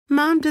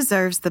Mom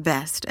deserves the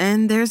best,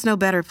 and there's no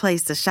better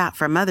place to shop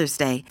for Mother's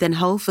Day than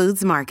Whole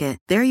Foods Market.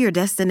 They're your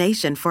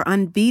destination for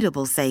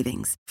unbeatable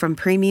savings, from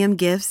premium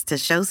gifts to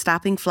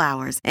show-stopping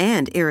flowers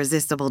and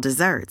irresistible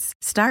desserts.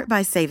 Start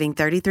by saving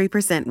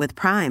 33% with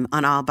Prime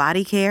on all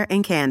body care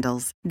and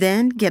candles.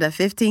 Then get a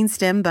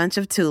 15-stem bunch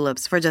of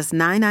tulips for just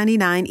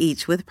 $9.99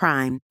 each with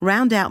Prime.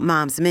 Round out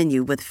Mom's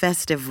menu with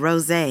festive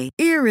rosé,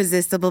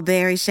 irresistible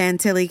berry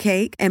chantilly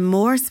cake, and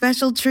more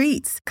special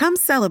treats. Come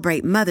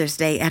celebrate Mother's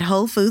Day at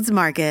Whole Foods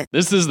Market.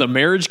 This is the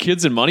Marriage,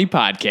 Kids, and Money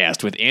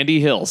podcast with Andy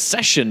Hill,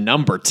 session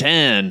number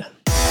 10.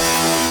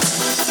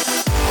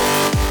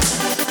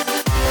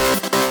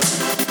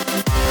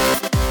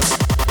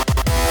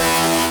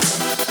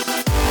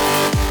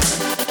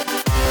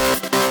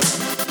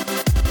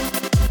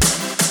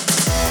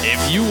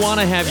 If you want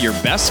to have your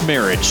best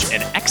marriage,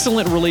 an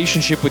excellent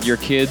relationship with your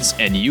kids,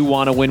 and you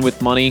want to win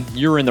with money,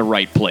 you're in the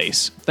right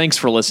place. Thanks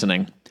for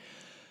listening.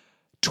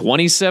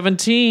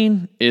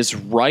 2017 is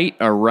right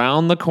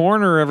around the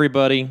corner,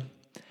 everybody.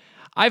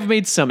 I've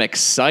made some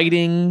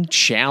exciting,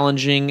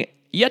 challenging,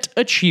 yet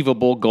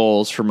achievable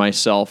goals for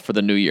myself for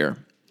the new year.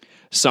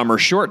 Some are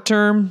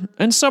short-term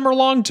and some are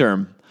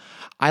long-term.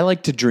 I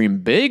like to dream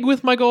big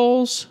with my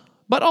goals,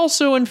 but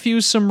also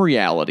infuse some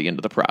reality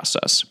into the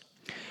process.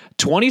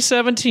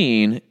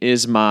 2017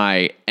 is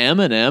my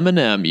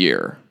M&M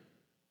year.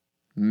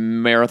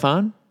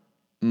 Marathon,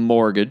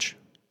 mortgage,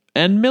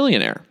 and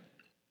millionaire.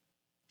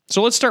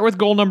 So let's start with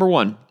goal number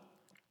 1.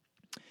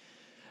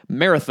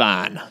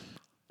 Marathon.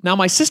 Now,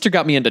 my sister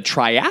got me into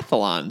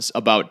triathlons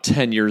about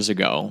 10 years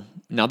ago.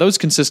 Now, those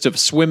consist of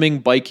swimming,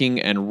 biking,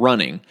 and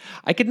running.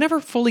 I could never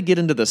fully get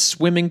into the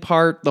swimming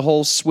part, the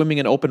whole swimming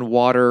in open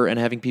water and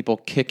having people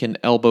kick and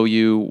elbow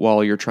you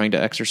while you're trying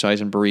to exercise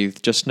and breathe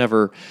just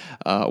never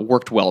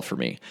worked well for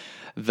me.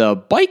 The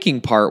biking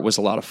part was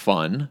a lot of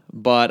fun,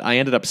 but I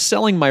ended up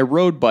selling my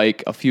road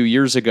bike a few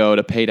years ago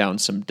to pay down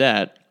some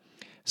debt.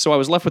 So I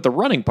was left with the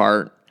running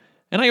part,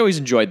 and I always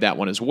enjoyed that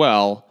one as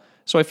well,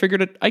 so I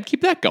figured I'd keep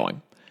that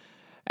going.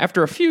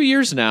 After a few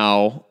years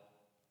now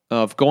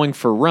of going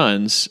for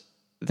runs,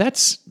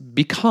 that's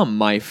become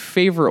my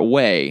favorite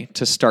way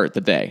to start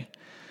the day.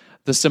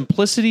 The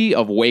simplicity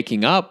of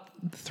waking up,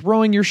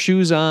 throwing your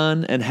shoes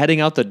on, and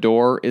heading out the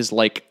door is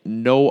like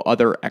no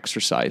other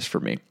exercise for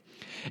me.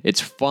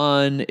 It's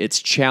fun,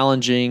 it's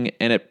challenging,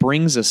 and it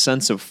brings a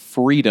sense of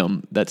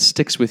freedom that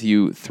sticks with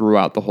you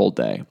throughout the whole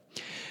day.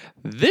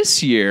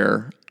 This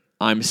year,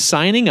 I'm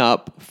signing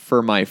up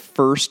for my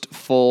first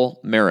full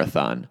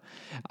marathon.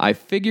 I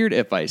figured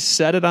if I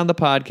said it on the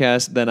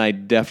podcast, then I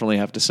definitely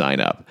have to sign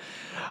up.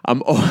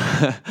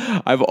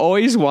 I've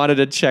always wanted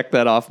to check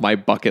that off my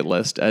bucket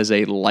list as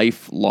a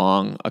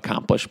lifelong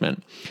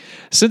accomplishment.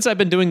 Since I've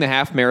been doing the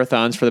half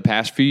marathons for the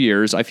past few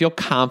years, I feel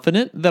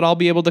confident that I'll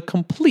be able to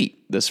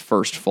complete this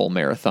first full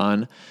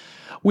marathon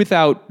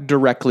without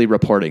directly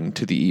reporting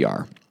to the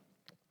ER.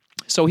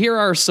 So here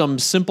are some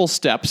simple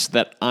steps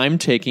that I'm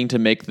taking to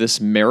make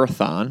this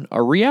marathon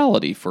a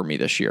reality for me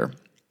this year,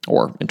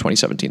 or in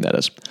 2017, that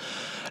is.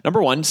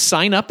 Number 1,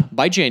 sign up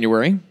by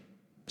January,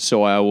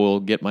 so I will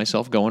get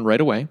myself going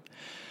right away.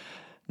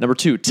 Number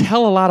 2,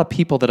 tell a lot of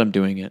people that I'm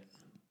doing it,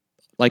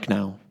 like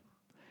now.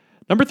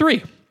 Number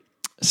 3,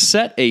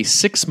 set a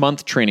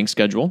 6-month training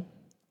schedule.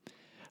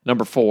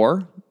 Number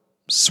 4,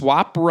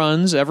 swap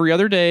runs every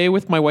other day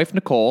with my wife,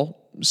 Nicole,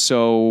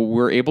 so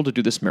we're able to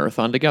do this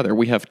marathon together.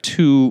 We have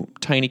 2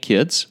 tiny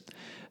kids,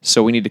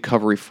 so we need to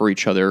cover for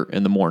each other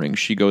in the morning.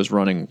 She goes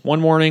running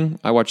one morning,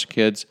 I watch the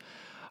kids.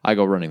 I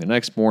go running the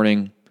next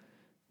morning,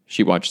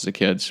 she watches the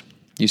kids.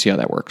 You see how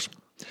that works.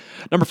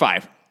 Number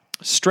 5,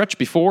 stretch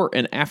before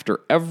and after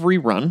every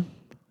run.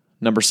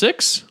 Number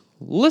 6,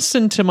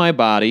 listen to my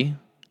body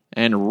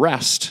and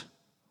rest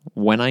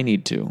when I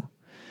need to.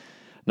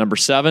 Number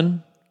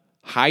 7,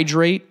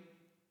 hydrate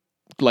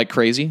like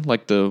crazy,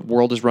 like the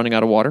world is running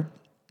out of water.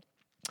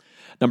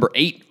 Number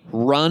 8,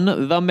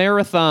 run the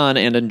marathon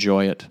and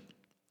enjoy it.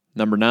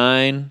 Number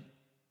 9,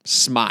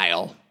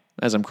 smile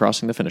as I'm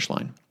crossing the finish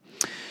line.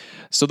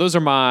 So those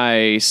are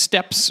my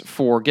steps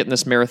for getting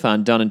this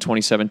marathon done in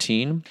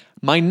 2017.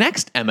 My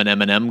next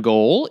M&M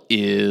goal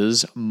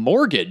is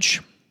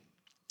mortgage.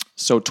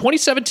 So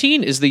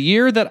 2017 is the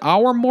year that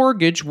our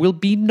mortgage will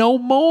be no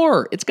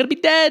more. It's going to be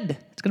dead.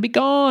 It's going to be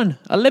gone,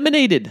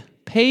 eliminated,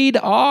 paid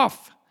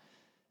off.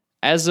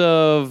 As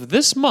of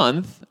this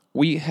month,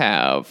 we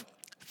have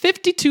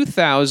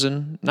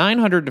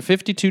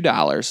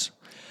 $52,952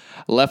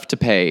 left to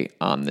pay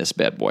on this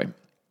bad boy.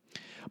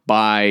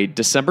 By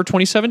December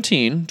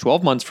 2017,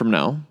 12 months from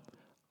now,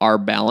 our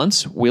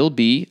balance will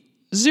be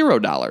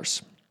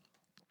 $0.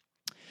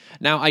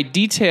 Now, I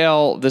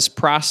detail this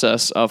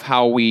process of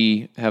how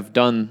we have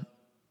done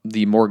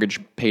the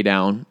mortgage pay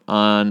down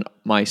on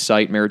my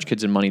site,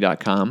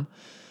 marriagekidsandmoney.com.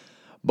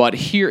 But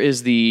here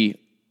is the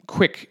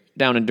quick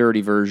down and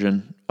dirty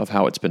version of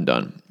how it's been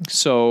done.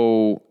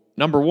 So,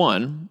 number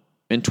 1,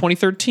 in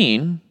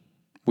 2013,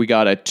 we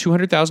got a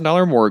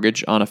 $200,000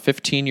 mortgage on a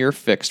 15-year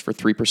fixed for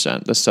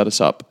 3%. This set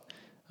us up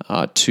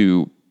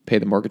to pay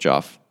the mortgage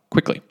off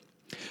quickly.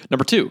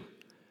 Number 2,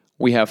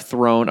 we have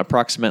thrown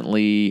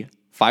approximately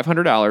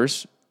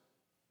 $500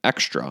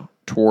 extra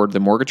toward the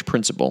mortgage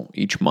principal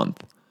each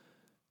month.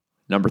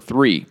 Number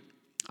 3,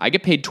 I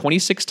get paid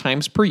 26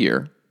 times per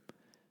year,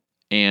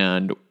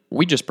 and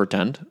we just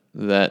pretend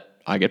that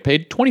I get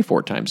paid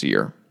 24 times a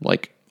year,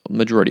 like a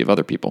majority of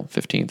other people,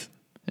 15th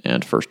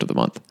and 1st of the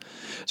month.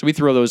 So we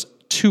throw those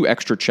 2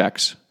 extra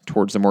checks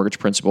towards the mortgage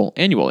principal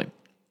annually.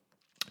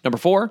 Number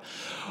 4,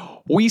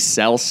 we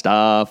sell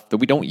stuff that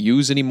we don't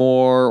use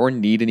anymore or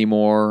need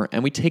anymore,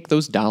 and we take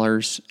those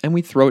dollars and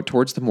we throw it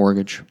towards the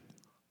mortgage.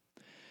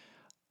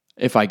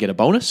 If I get a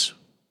bonus,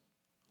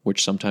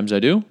 which sometimes I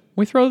do,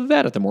 we throw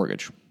that at the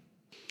mortgage.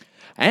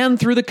 And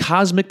through the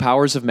cosmic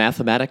powers of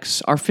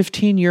mathematics, our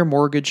 15-year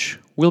mortgage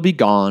will be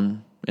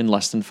gone in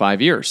less than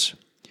 5 years.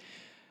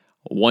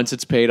 Once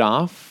it's paid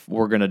off,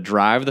 we're going to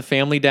drive the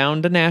family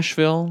down to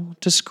Nashville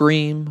to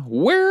scream,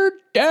 "We're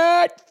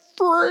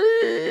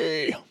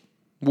debt-free!"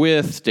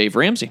 with Dave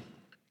Ramsey,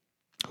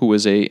 who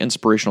is an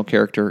inspirational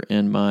character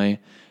in my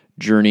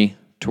journey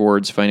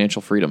towards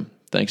financial freedom.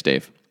 Thanks,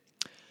 Dave.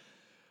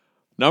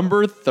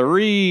 Number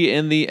 3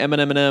 in the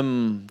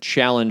M&M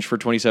challenge for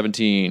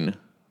 2017.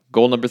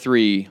 Goal number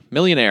 3,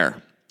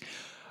 millionaire.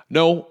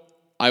 No,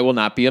 I will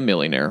not be a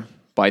millionaire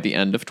by the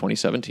end of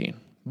 2017,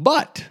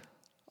 but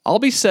I'll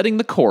be setting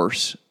the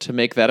course to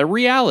make that a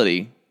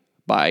reality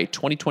by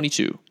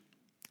 2022.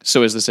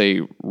 So is this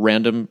a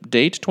random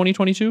date,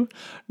 2022?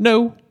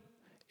 No,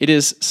 it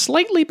is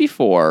slightly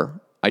before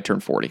I turn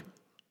 40.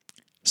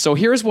 So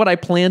here's what I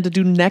plan to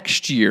do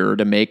next year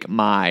to make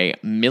my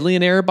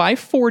millionaire by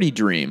 40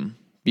 dream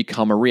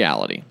become a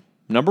reality.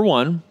 Number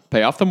 1,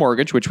 pay off the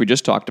mortgage, which we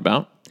just talked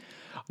about.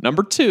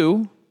 Number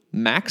 2,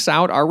 max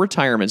out our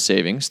retirement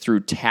savings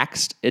through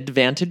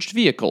tax-advantaged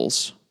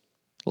vehicles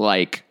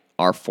like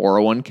our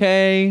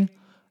 401k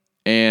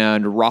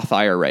and Roth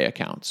IRA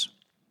accounts.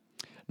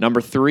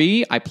 Number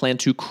 3, I plan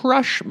to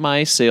crush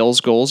my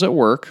sales goals at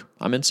work.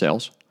 I'm in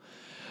sales.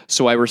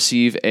 So I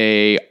receive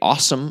a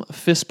awesome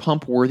fist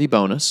pump worthy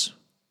bonus.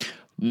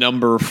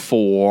 Number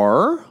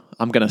 4,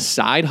 I'm going to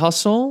side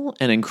hustle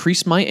and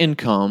increase my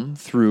income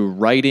through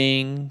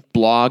writing,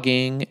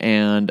 blogging,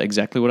 and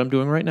exactly what I'm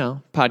doing right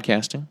now,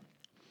 podcasting.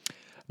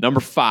 Number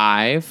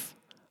 5,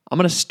 I'm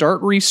going to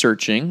start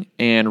researching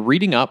and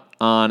reading up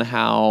on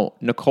how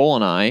Nicole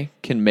and I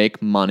can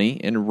make money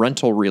in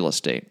rental real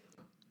estate.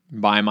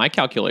 By my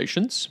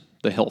calculations,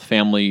 the Hill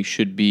family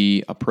should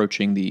be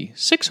approaching the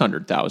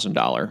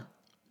 $600,000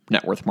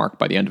 net worth mark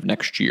by the end of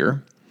next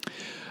year.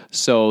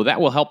 So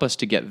that will help us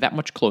to get that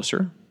much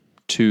closer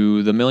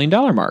to the $1 million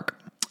mark.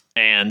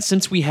 And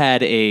since we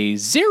had a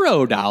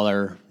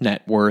 $0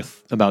 net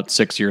worth about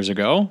 6 years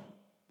ago,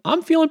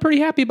 I'm feeling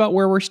pretty happy about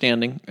where we're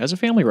standing as a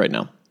family right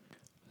now.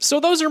 So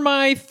those are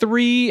my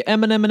 3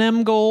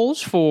 M&M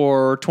goals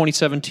for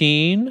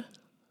 2017: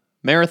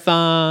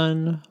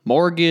 marathon,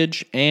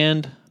 mortgage,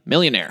 and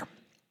millionaire.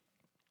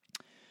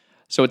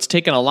 So it's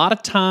taken a lot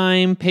of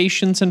time,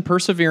 patience, and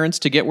perseverance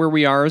to get where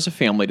we are as a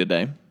family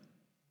today.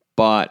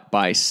 But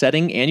by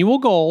setting annual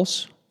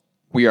goals,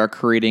 we are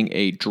creating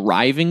a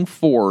driving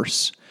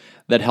force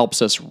that helps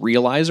us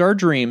realize our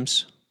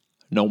dreams,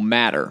 no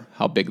matter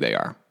how big they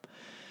are.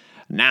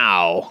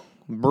 Now,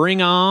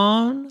 bring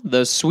on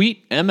the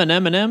sweet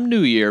M&M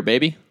New Year,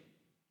 baby.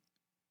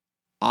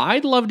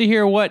 I'd love to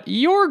hear what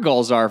your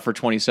goals are for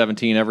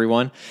 2017,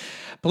 everyone.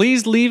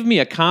 Please leave me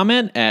a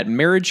comment at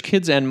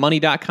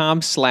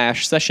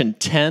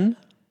marriagekidsandmoney.com/session10.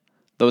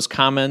 Those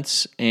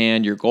comments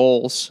and your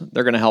goals,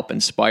 they're going to help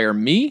inspire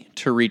me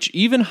to reach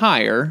even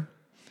higher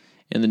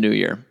in the new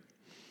year.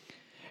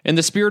 In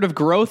the spirit of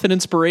growth and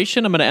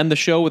inspiration, I'm going to end the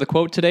show with a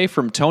quote today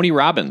from Tony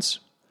Robbins.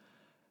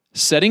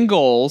 Setting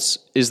goals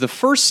is the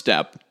first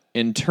step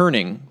in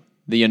turning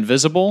the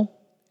invisible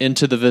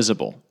into the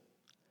visible.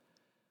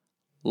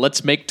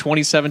 Let's make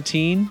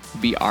 2017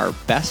 be our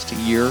best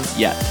year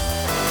yet.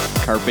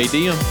 Carpe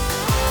diem.